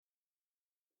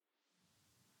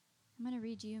I'm going to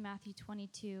read you Matthew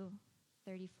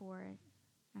 22:34.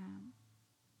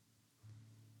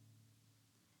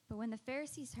 But when the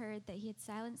Pharisees heard that he had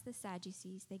silenced the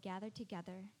Sadducees, they gathered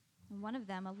together, and one of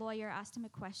them, a lawyer, asked him a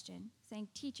question, saying,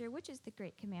 "Teacher, which is the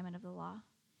great commandment of the law?" And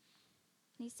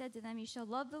he said to them, "You shall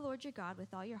love the Lord your God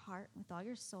with all your heart, with all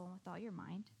your soul, and with all your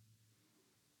mind.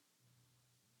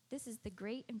 This is the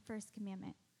great and first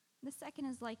commandment. The second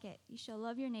is like it. You shall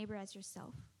love your neighbor as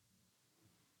yourself.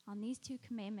 On these two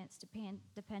commandments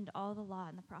depend all the law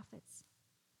and the prophets."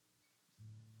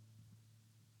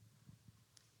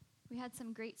 We had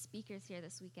some great speakers here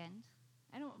this weekend.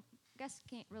 I guess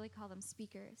can't really call them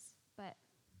speakers, but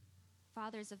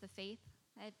fathers of the faith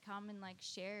that had come and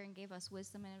share and gave us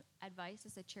wisdom and advice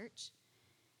as a church.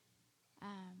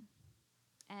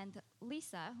 And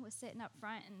Lisa was sitting up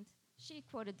front, and she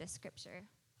quoted this scripture.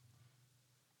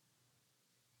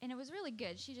 And it was really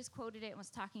good. She just quoted it and was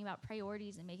talking about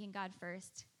priorities and making God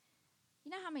first.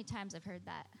 You know how many times I've heard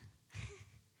that?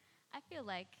 I feel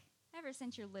like ever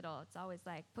since you're little, it's always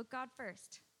put God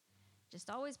first. Just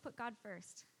always put God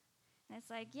first. And it's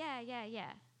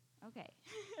yeah. Okay.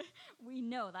 We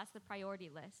know that's the priority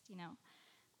list,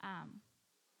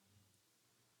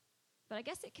 But I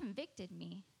guess it convicted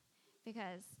me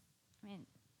because,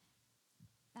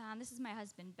 this is my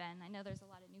husband, Ben. I know there's a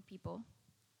lot of new people.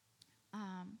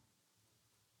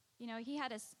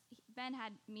 Ben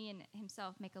had me and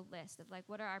himself make a list of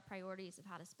what are our priorities of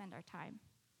how to spend our time.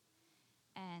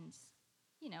 And,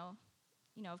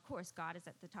 of course, God is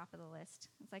at the top of the list.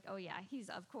 It's oh yeah, he's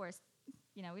of course,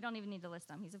 we don't even need to list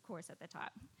him. He's of course at the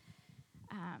top.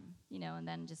 And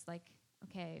then just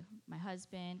okay, my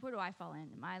husband, where do I fall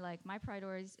in? Am I my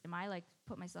priorities? Am I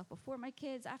put myself before my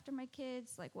kids, after my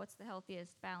kids? What's the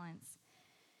healthiest balance?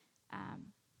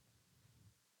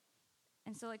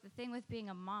 And so the thing with being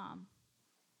a mom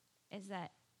is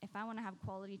that if I want to have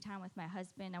quality time with my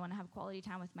husband, I want to have quality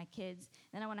time with my kids,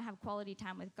 then I want to have quality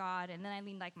time with God, and then I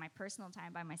need my personal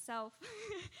time by myself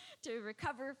to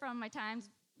recover from my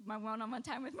one-on-one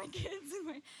time with my kids.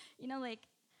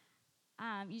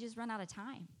 And you just run out of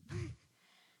time.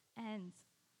 And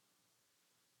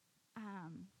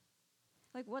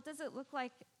what does it look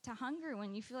like to hunger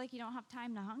when you feel like you don't have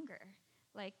time to hunger?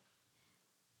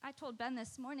 I told Ben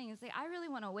this morning, I really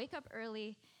want to wake up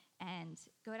early and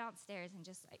go downstairs and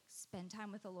just spend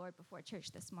time with the Lord before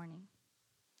church this morning.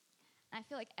 And I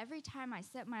feel every time I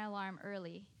set my alarm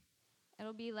early,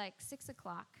 it'll be 6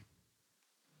 o'clock,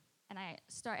 and I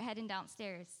start heading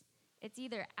downstairs. It's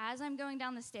either as I'm going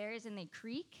down the stairs and they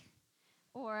creak,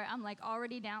 or I'm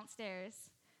already downstairs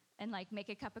and make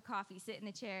a cup of coffee, sit in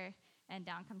the chair, and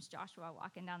down comes Joshua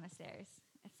walking down the stairs.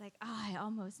 It's I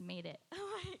almost made it.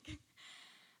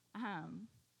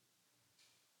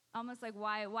 Almost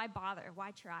why bother?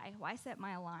 Why try? Why set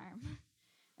my alarm?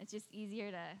 It's just easier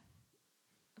to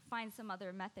find some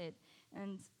other method.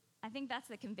 And I think that's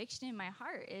the conviction in my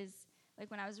heart is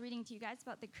when I was reading to you guys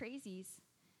about the crazies,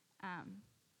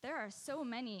 there are so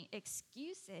many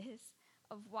excuses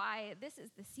of why this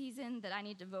is the season that I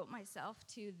need to devote myself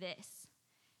to this.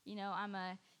 I'm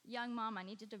a young mom. I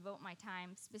need to devote my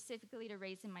time specifically to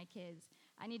raising my kids.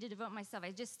 I need to devote myself.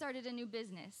 I just started a new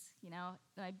business.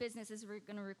 My business is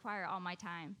going to require all my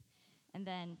time. And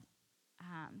then,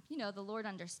 the Lord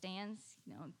understands,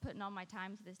 putting all my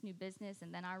time to this new business,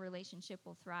 and then our relationship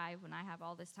will thrive when I have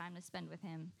all this time to spend with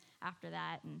him after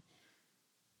that. And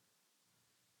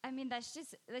that's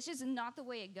just not the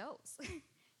way it goes.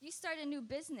 You start a new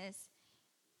business,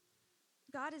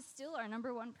 God is still our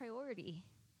number one priority.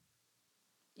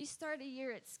 You start a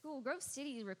year at school, Grove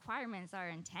City's requirements are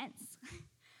intense.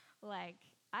 I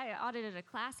audited a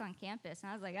class on campus,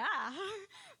 and I was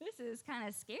this is kind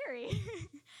of scary.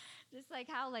 Just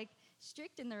how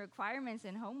strict in the requirements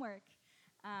and homework.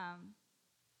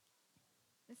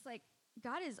 It's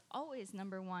God is always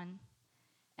number one.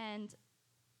 And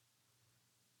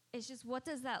it's just, what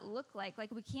does that look like?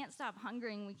 We can't stop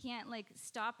hungering. We can't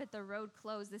stop at the road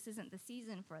closed. This isn't the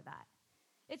season for that.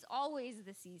 It's always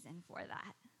the season for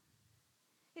that.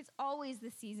 It's always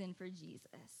the season for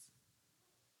Jesus.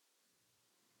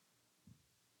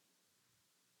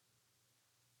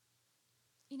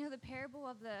 The parable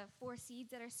of the 4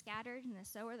 seeds that are scattered and the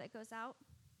sower that goes out?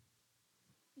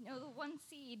 The one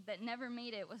seed that never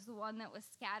made it was the one that was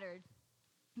scattered.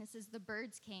 This is the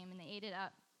birds came and they ate it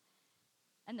up.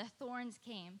 And the thorns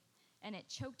came and it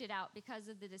choked it out because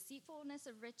of the deceitfulness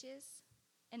of riches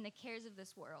and the cares of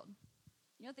this world.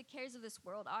 You know what the cares of this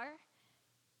world are?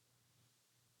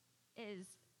 Is,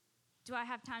 do I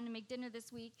have time to make dinner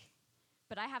this week?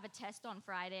 But I have a test on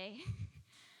Friday.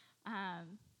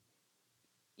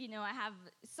 I have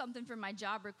something for my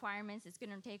job requirements. It's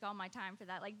going to take all my time for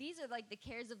that. Like, these are like the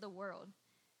cares of the world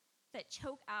that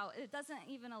choke out. It doesn't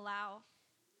even allow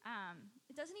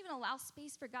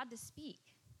space for God to speak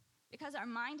because our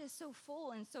mind is so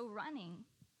full and so running.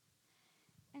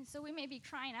 And so we may be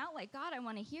crying out like, God, I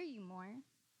want to hear you more.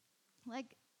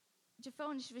 Like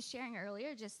Japhone was sharing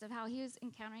earlier, just of how he was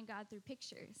encountering God through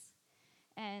pictures.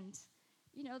 And,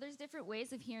 there's different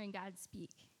ways of hearing God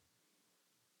speak.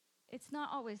 It's not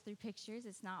always through pictures.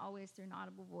 It's not always through an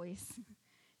audible voice.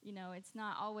 It's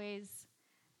not always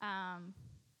a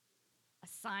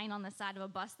sign on the side of a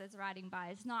bus that's riding by.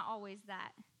 It's not always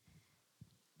that.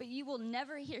 But you will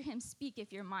never hear him speak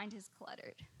if your mind is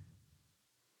cluttered.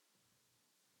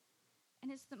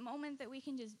 And it's the moment that we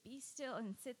can just be still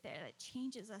and sit there that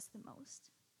changes us the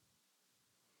most.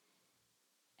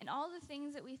 And all the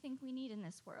things that we think we need in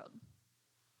this world.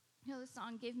 The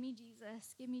song, Give Me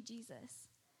Jesus, Give Me Jesus.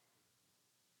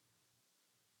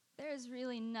 There is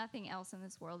really nothing else in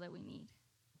this world that we need.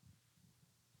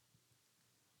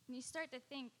 And you start to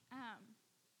think,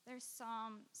 there's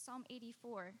Psalm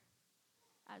 84,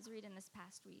 I was reading this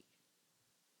past week.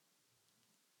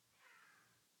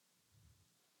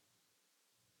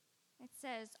 It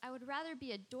says, I would rather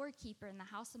be a doorkeeper in the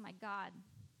house of my God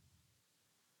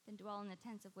than dwell in the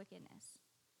tents of wickedness.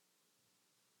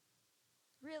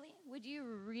 Really? Would you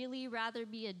really rather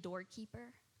be a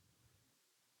doorkeeper?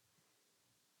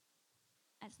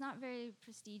 It's not very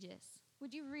prestigious.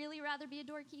 Would you really rather be a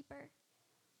doorkeeper?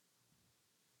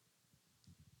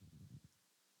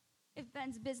 If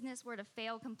Ben's business were to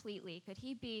fail completely, could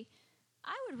he be,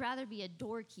 I would rather be a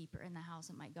doorkeeper in the house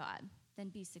of my God than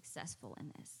be successful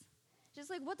in this?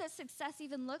 Just like, what does success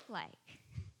even look like?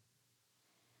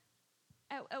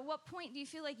 At what point do you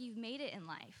feel like you've made it in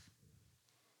life?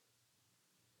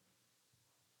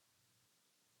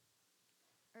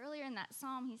 Earlier in that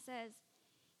psalm, he says,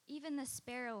 even the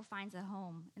sparrow finds a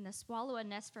home, and the swallow a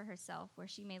nest for herself where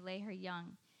she may lay her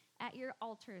young. At your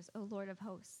altars, O Lord of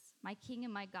hosts, my King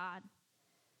and my God.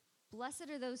 Blessed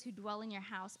are those who dwell in your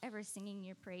house, ever singing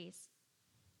your praise.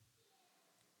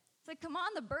 It's like, come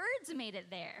on, the birds made it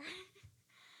there.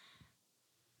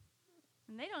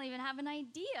 And they don't even have an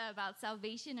idea about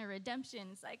salvation or redemption.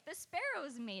 It's like, the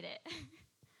sparrows made it.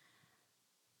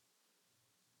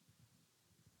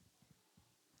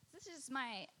 This is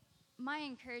my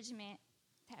encouragement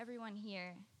to everyone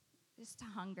here, just to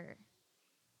hunger.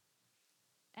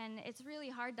 And it's really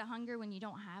hard to hunger when you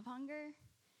don't have hunger.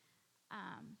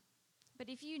 But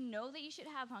if you know that you should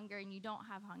have hunger and you don't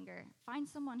have hunger, find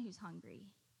someone who's hungry.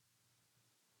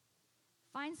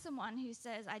 Find someone who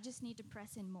says, I just need to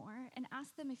press in more, and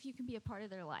ask them if you can be a part of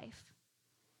their life.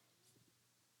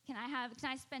 Can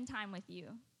I spend time with you?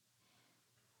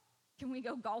 Can we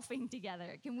go golfing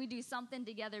together? Can we do something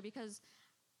together? Because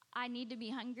I need to be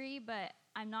hungry, but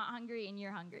I'm not hungry and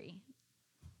you're hungry.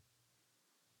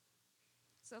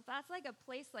 So if that's like a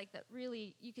place like that,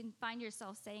 really, you can find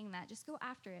yourself saying that, just go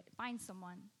after it. Find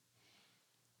someone.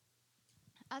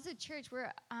 As a church,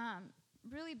 we're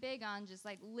really big on just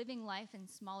like living life in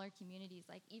smaller communities,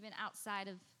 like even outside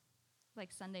of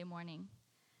like Sunday morning.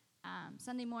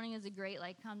 Sunday morning is a great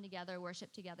like come together,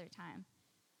 worship together time.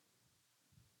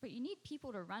 But you need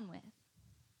people to run with.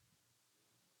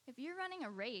 If you're running a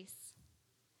race,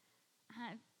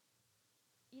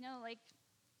 like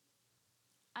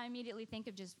I immediately think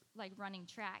of just like running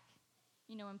track.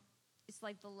 And it's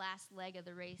like the last leg of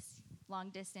the race,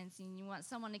 long distance, and you want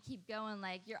someone to keep going,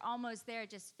 like you're almost there,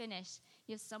 just finished.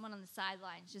 You have someone on the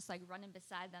sidelines just like running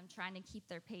beside them, trying to keep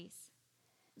their pace.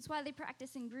 That's why they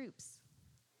practice in groups.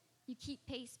 You keep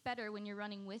pace better when you're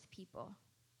running with people.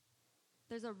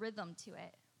 There's a rhythm to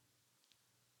it.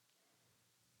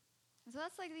 So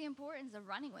that's like the importance of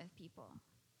running with people.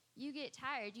 You get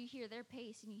tired, you hear their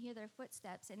pace, and you hear their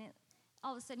footsteps, and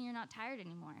all of a sudden you're not tired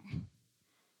anymore.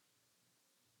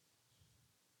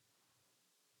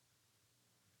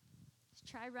 Just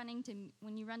try running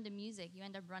when you run to music, you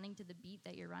end up running to the beat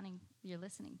that you're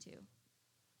listening to.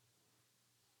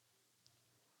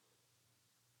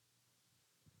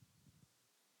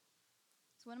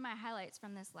 So one of my highlights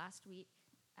from this last week,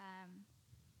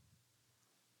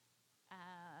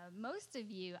 most of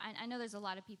you, I know there's a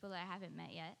lot of people that I haven't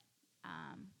met yet,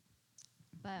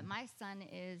 but my son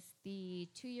is the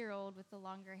 2-year-old with the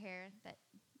longer hair that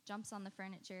jumps on the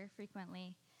furniture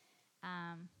frequently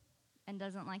and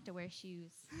doesn't like to wear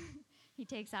shoes. He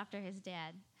takes after his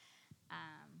dad.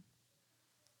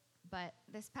 But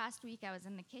this past week I was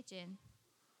in the kitchen.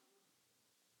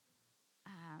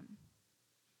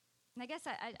 And I guess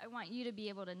I want you to be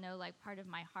able to know like part of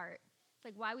my heart. It's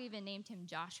like why we even named him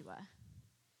Joshua.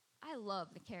 I love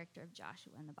the character of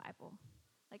Joshua in the Bible.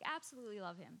 Like, absolutely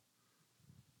love him.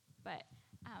 But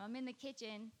I'm in the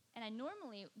kitchen, and I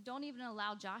normally don't even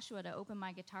allow Joshua to open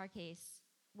my guitar case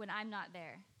when I'm not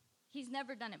there. He's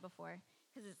never done it before,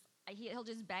 because he'll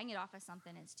just bang it off of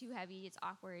something. It's too heavy, it's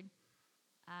awkward,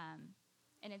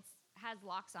 and it has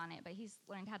locks on it, but he's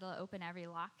learned how to open every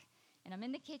lock. And I'm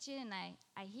in the kitchen, and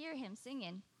I hear him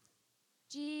singing,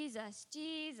 Jesus,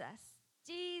 Jesus,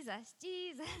 Jesus,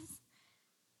 Jesus.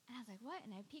 And I was like, what?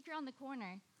 And I peek around the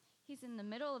corner. He's in the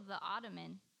middle of the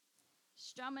ottoman,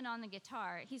 strumming on the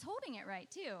guitar. He's holding it right,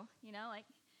 too,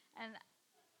 and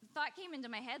the thought came into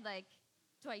my head, like,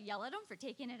 do I yell at him for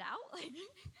taking it out? Like,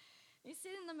 he's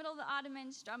sitting in the middle of the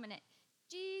ottoman, strumming it.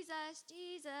 Jesus,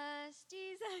 Jesus,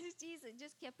 Jesus, Jesus.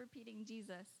 Just kept repeating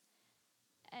Jesus.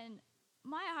 And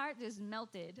my heart just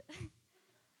melted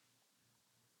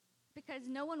because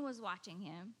no one was watching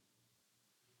him.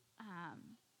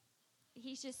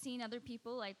 He's just seen other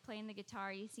people, like, playing the guitar.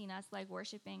 He's seen us, like,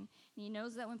 worshiping. And he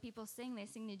knows that when people sing, they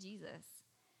sing to Jesus.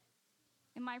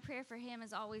 And my prayer for him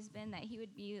has always been that he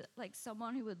would be, like,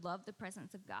 someone who would love the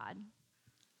presence of God.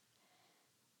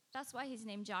 That's why he's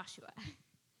named Joshua.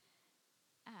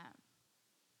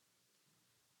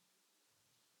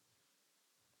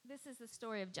 This is the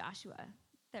story of Joshua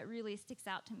that really sticks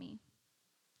out to me.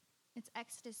 It's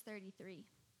Exodus 33.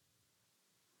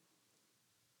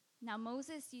 Now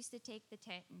Moses used to take the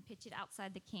tent and pitch it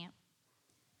outside the camp,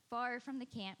 far from the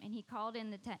camp, and he called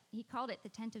it the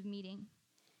tent of meeting.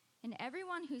 And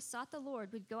everyone who sought the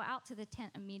Lord would go out to the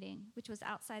tent of meeting, which was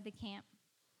outside the camp.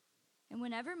 And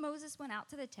whenever Moses went out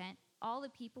to the tent, all the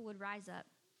people would rise up,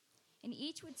 and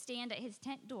each would stand at his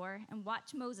tent door and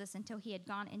watch Moses until he had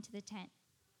gone into the tent.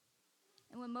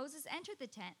 And when Moses entered the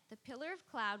tent, the pillar of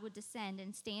cloud would descend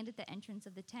and stand at the entrance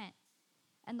of the tent,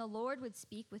 and the Lord would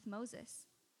speak with Moses.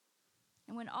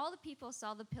 And when all the people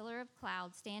saw the pillar of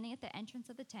cloud standing at the entrance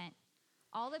of the tent,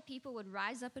 all the people would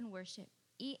rise up and worship,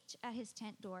 each at his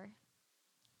tent door.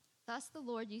 Thus the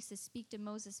Lord used to speak to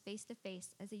Moses face to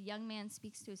face, as a young man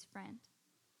speaks to his friend.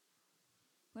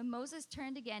 When Moses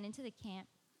turned again into the camp,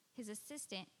 his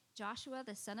assistant, Joshua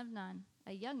the son of Nun,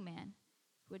 a young man,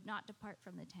 would not depart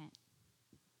from the tent.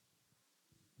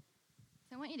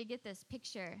 So I want you to get this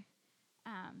picture.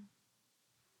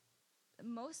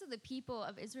 Most of the people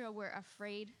of Israel were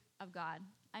afraid of God.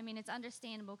 I mean, it's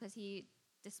understandable because he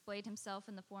displayed himself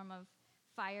in the form of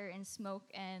fire and smoke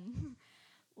and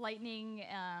lightning.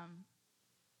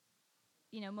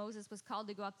 Moses was called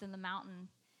to go up to the mountain,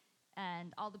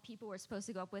 and all the people were supposed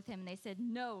to go up with him. And they said,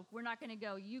 no, we're not going to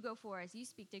go. You go for us. You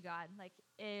speak to God. Like,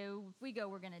 if we go,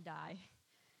 we're going to die.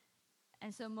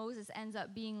 And so Moses ends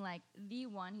up being like the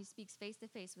one who speaks face to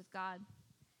face with God.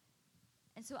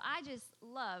 And so I just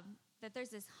love that there's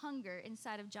this hunger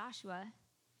inside of Joshua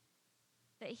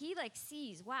that he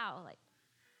sees, wow,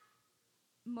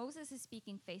 Moses is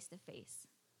speaking face to face.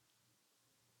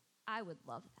 I would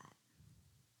love that.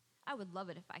 I would love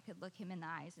it if I could look him in the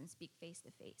eyes and speak face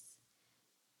to face.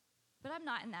 But I'm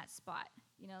not in that spot,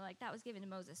 that was given to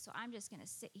Moses. So I'm just going to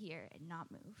sit here and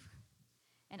not move.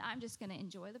 And I'm just going to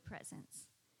enjoy the presence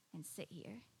and sit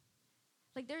here.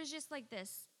 There's just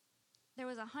this, there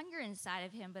was a hunger inside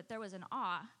of him, but there was an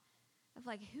awe of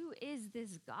who is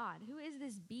this God? Who is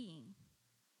this being?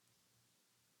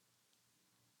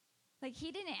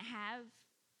 He didn't have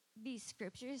these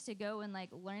scriptures to go and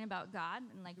learn about God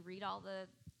and read all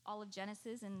of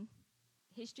Genesis and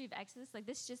history of Exodus.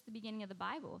 This is just the beginning of the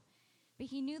Bible. But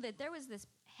he knew that there was this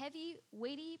heavy,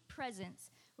 weighty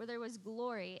presence where there was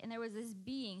glory, and there was this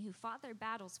being who fought their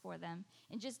battles for them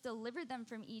and just delivered them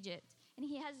from Egypt. And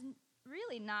he has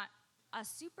really not a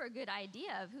super good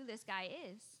idea of who this guy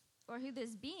is or who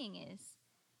this being is.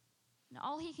 And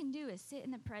all he can do is sit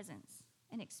in the presence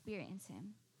and experience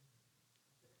him.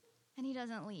 And he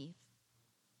doesn't leave.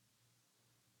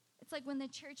 It's like when the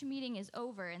church meeting is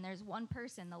over and there's one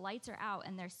person, the lights are out,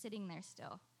 and they're sitting there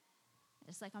still.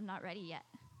 It's I'm not ready yet.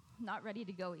 I'm not ready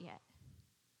to go yet.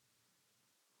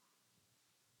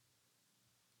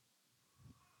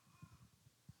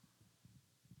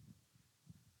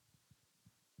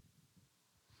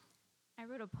 I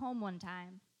wrote a poem one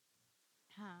time.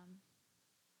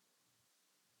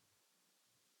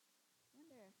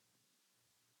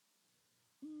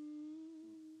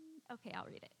 Okay, I'll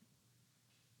read it.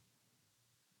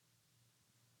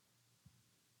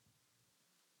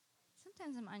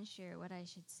 Sometimes I'm unsure what I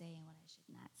should say and what I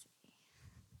should not say.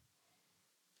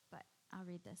 But I'll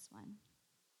read this one.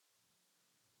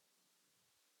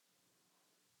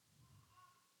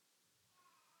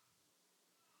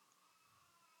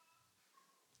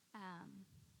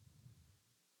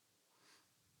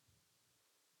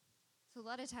 So So a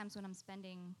lot of times when I'm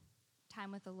spending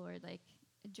time with the Lord, like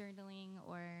journaling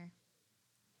or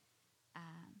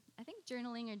I think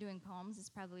journaling or doing poems is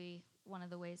probably one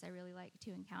of the ways I really like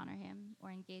to encounter him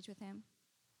or engage with him.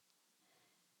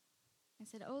 I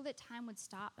said, oh, that time would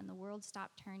stop and the world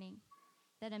stop turning,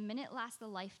 that a minute lasts a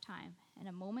lifetime and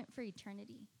a moment for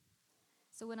eternity.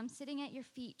 So when I'm sitting at your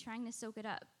feet trying to soak it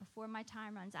up before my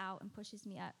time runs out and pushes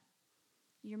me up,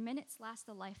 your minutes last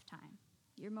a lifetime,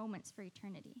 your moments for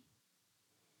eternity.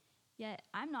 Yet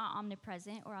I'm not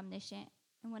omnipresent or omniscient,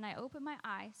 and when I open my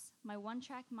eyes, my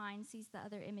one-track mind sees the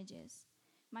other images.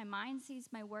 My mind sees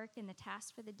my work and the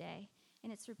task for the day,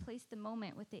 and it's replaced the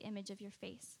moment with the image of your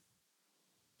face.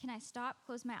 Can I stop,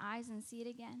 close my eyes, and see it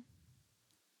again?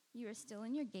 You are still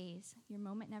in your gaze. Your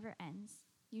moment never ends.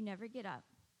 You never get up.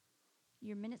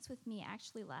 Your minutes with me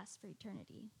actually last for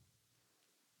eternity.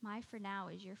 My for now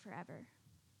is your forever.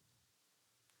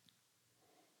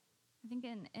 I think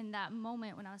in that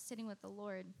moment when I was sitting with the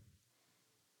Lord,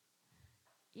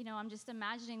 I'm just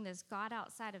imagining this God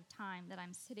outside of time that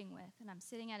I'm sitting with, and I'm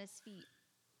sitting at his feet.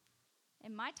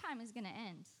 And my time is going to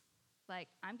end. Like,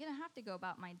 I'm going to have to go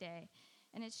about my day.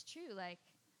 And it's true, like,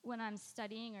 when I'm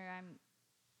studying or I'm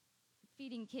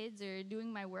feeding kids or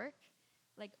doing my work,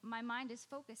 like, my mind is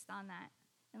focused on that.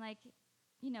 And, like,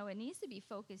 it needs to be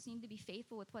focused. You need to be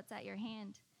faithful with what's at your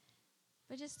hand.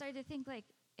 But I just started to think, like,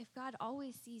 if God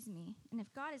always sees me, and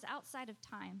if God is outside of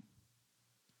time,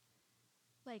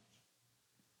 like,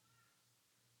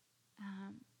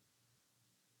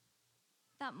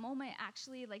 that moment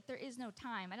actually, like, there is no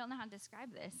time. I don't know how to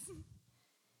describe this.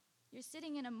 You're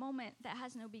sitting in a moment that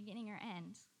has no beginning or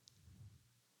end.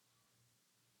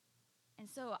 And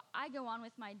so I go on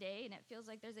with my day, and it feels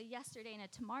like there's a yesterday and a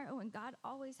tomorrow, and God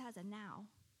always has a now.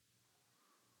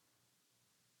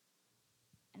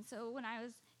 And so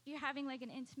if you're having like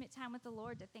an intimate time with the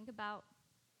Lord, to think about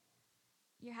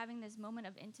you're having this moment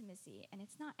of intimacy, and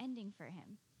it's not ending for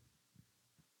him.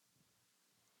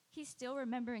 He's still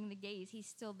remembering the gaze. He's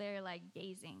still there, like,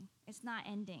 gazing. It's not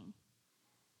ending.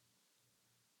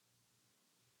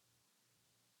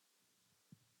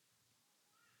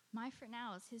 My for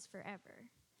now is his forever.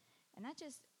 And that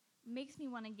just makes me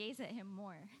want to gaze at him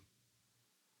more.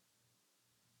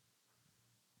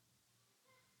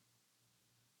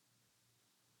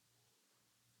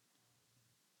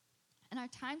 And our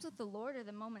times with the Lord are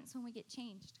the moments when we get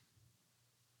changed.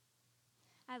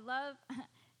 I love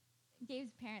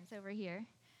Gabe's parents over here.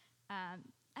 I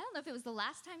don't know if it was the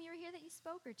last time you were here that you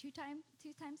spoke, or two times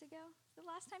ago. The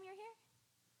last time you were here?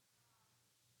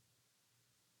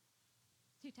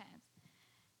 2 times.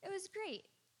 It was great.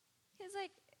 Because,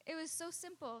 like, it was so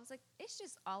simple. It was like, it's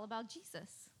just all about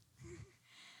Jesus.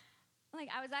 Like,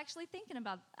 I was actually thinking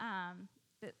about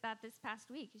that this past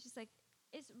week. It's just like,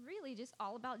 it's really just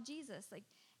all about Jesus. Like,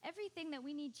 everything that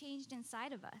we need changed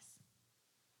inside of us.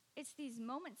 It's these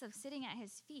moments of sitting at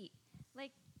his feet.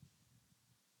 Like,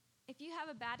 if you have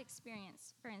a bad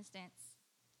experience, for instance,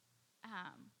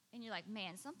 and you're like,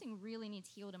 man, something really needs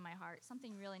healed in my heart.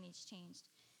 Something really needs changed.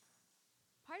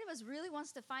 Part of us really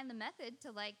wants to find the method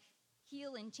to, like,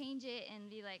 heal and change it and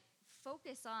be, like,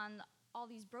 focus on all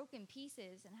these broken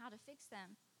pieces and how to fix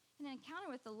them. In an encounter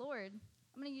with the Lord,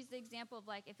 I'm going to use the example of,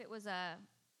 like, if it was a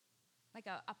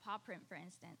paw print, for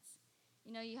instance.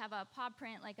 You have a paw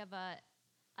print, like, of a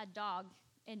dog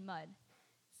in mud.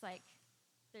 It's like,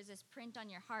 there's this print on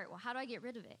your heart. Well, how do I get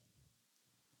rid of it?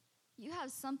 You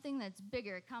have something that's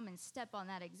bigger come and step on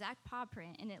that exact paw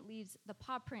print, and it leaves the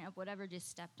paw print of whatever just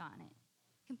stepped on it.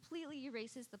 Completely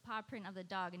erases the paw print of the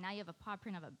dog, and now you have a paw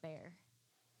print of a bear.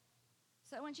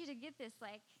 So I want you to get this,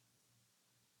 like,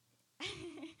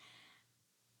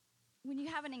 when you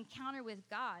have an encounter with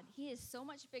God, he is so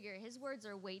much bigger. His words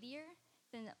are weightier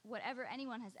than whatever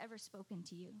anyone has ever spoken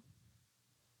to you.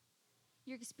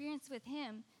 Your experience with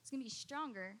him is going to be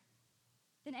stronger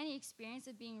than any experience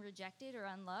of being rejected or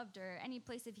unloved or any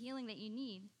place of healing that you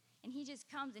need. And he just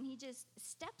comes and he just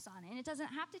steps on it, and it doesn't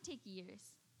have to take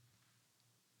years.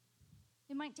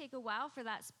 It might take a while for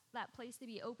that place to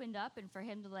be opened up and for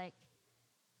him to, like,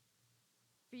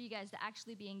 for you guys to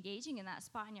actually be engaging in that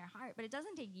spot in your heart. But it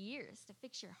doesn't take years to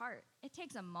fix your heart. It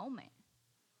takes a moment.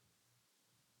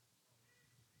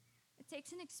 It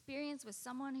takes an experience with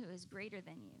someone who is greater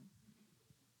than you.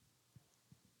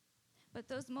 But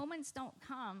those moments don't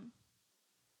come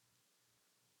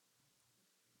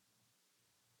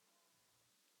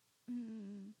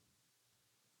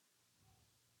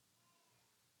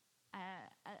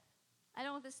I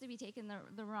don't want this to be taken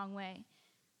the wrong way,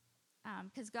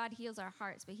 because God heals our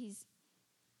hearts, but he's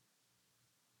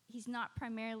not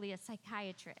primarily a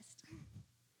psychiatrist.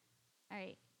 All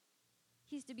right?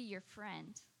 He's to be your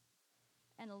friend.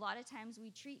 And a lot of times we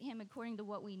treat him according to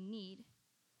what we need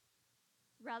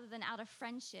rather than out of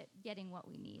friendship getting what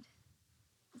we need.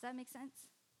 Does that make sense?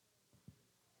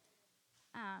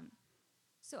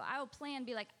 So I will plan,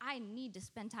 be like, I need to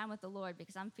spend time with the Lord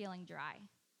because I'm feeling dry.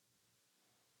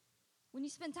 When you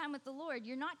spend time with the Lord,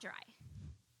 you're not dry.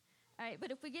 All right,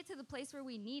 but if we get to the place where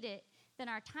we need it, then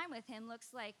our time with him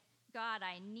looks like, God,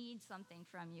 I need something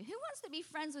from you. Who wants to be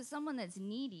friends with someone that's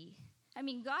needy? I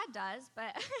mean, God does,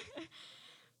 but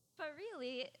but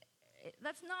really,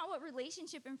 that's not what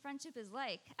relationship and friendship is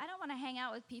like. I don't want to hang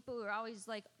out with people who are always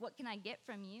like, what can I get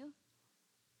from you?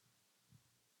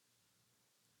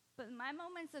 But my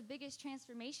moments of biggest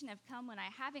transformation have come when I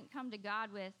haven't come to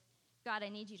God with, God, I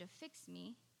need you to fix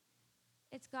me.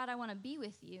 It's, God, I want to be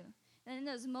with you. And in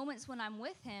those moments when I'm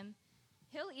with him,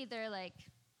 he'll either like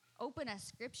open a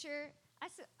scripture.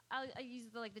 I use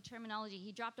the terminology.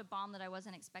 He dropped a bomb that I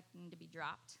wasn't expecting to be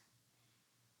dropped.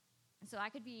 And so I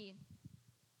could be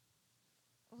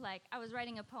like, I was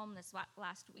writing a poem this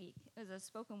last week. It was a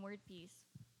spoken word piece.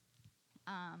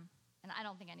 And I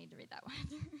don't think I need to read that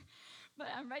one. But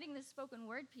I'm writing this spoken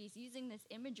word piece using this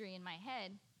imagery in my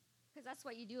head, because that's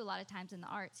what you do a lot of times in the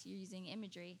arts. You're using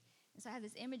imagery. And so I had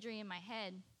this imagery in my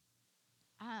head.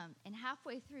 And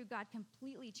halfway through, God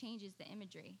completely changes the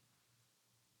imagery.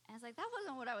 And I was like, that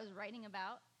wasn't what I was writing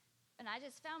about. And I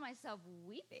just found myself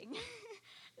weeping.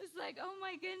 It's like, oh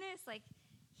my goodness. Like,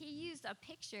 he used a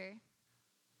picture.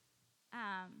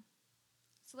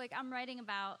 So like I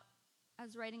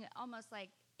was writing almost like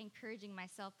encouraging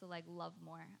myself to like love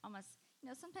more. Almost,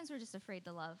 sometimes we're just afraid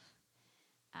to love.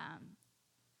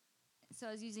 So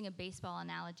I was using a baseball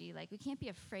analogy. Like, we can't be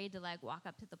afraid to like walk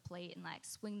up to the plate and like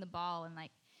swing the ball, and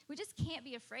like we just can't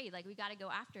be afraid. Like, we got to go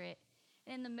after it.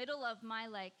 And in the middle of my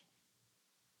like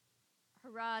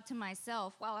hurrah to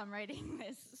myself while I'm writing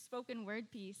this spoken word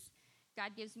piece,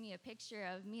 God gives me a picture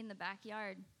of me in the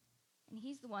backyard, and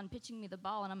he's the one pitching me the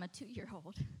ball, and I'm a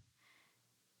 2-year-old.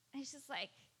 And it's just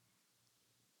like,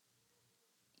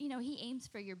 he aims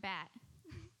for your bat.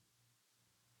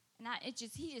 And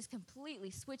he just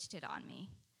completely switched it on me.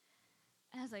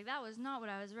 And I was like, that was not what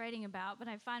I was writing about, but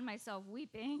I find myself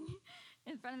weeping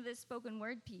in front of this spoken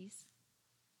word piece.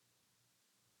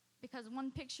 Because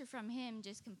one picture from him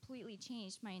just completely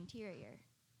changed my interior.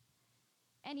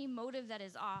 Any motive that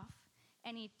is off,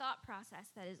 any thought process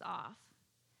that is off,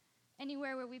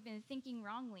 anywhere where we've been thinking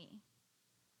wrongly,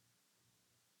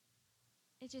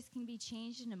 it just can be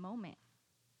changed in a moment.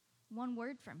 One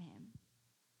word from him.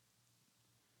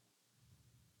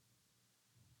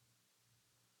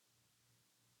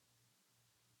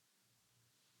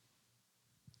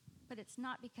 But it's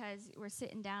not because we're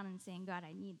sitting down and saying, God,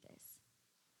 I need this.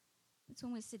 It's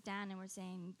when we sit down and we're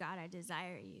saying, God, I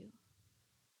desire you.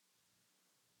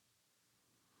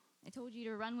 I told you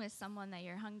to run with someone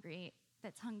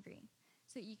that's hungry,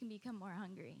 so that you can become more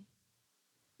hungry.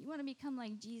 You want to become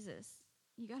like Jesus,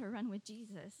 you got to run with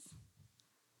Jesus.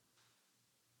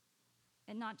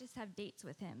 And not just have dates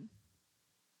with him,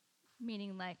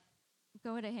 meaning like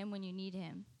go to him when you need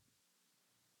him.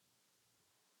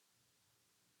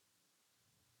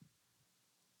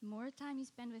 The more time you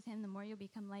spend with him, the more you'll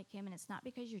become like him, and it's not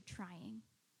because you're trying.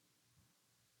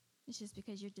 It's just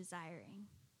because you're desiring.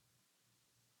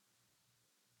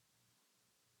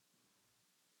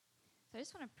 So I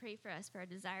just want to pray for us for our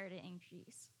desire to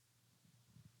increase.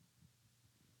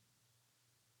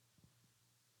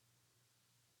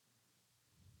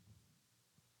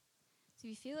 So if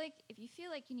you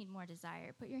feel like you need more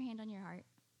desire, put your hand on your heart.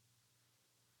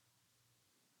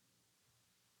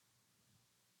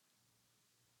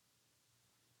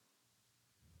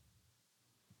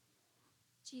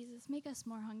 Jesus, make us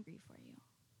more hungry for you.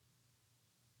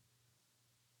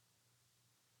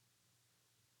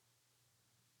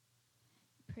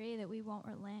 Pray that we won't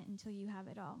relent until you have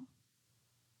it all.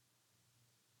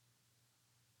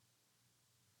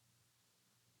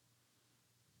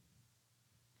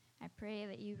 I pray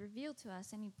that you reveal to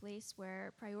us any place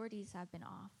where priorities have been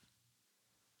off.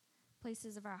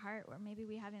 Places of our heart where maybe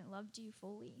we haven't loved you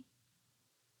fully,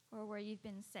 or where you've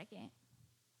been second.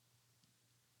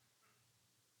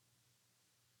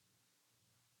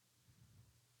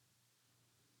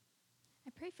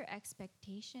 I pray for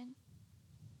expectation.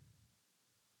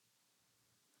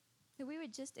 That we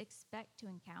would just expect to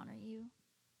encounter you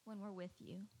when we're with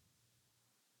you.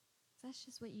 That's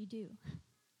just what you do.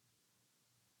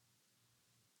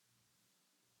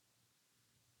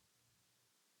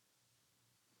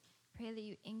 Pray that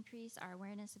you increase our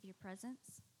awareness of your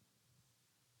presence.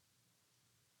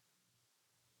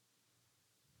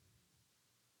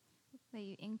 That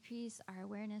you increase our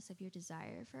awareness of your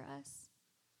desire for us.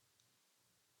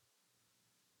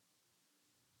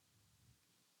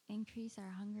 increase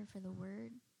our hunger for the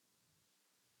word.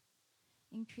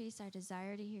 Increase our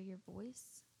desire to hear your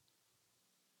voice.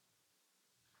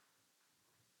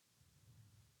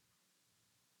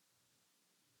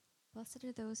 Blessed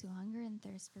are those who hunger and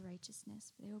thirst for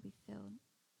righteousness, for they will be filled.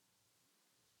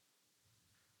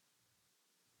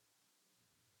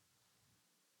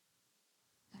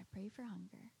 God, I pray for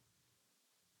hunger.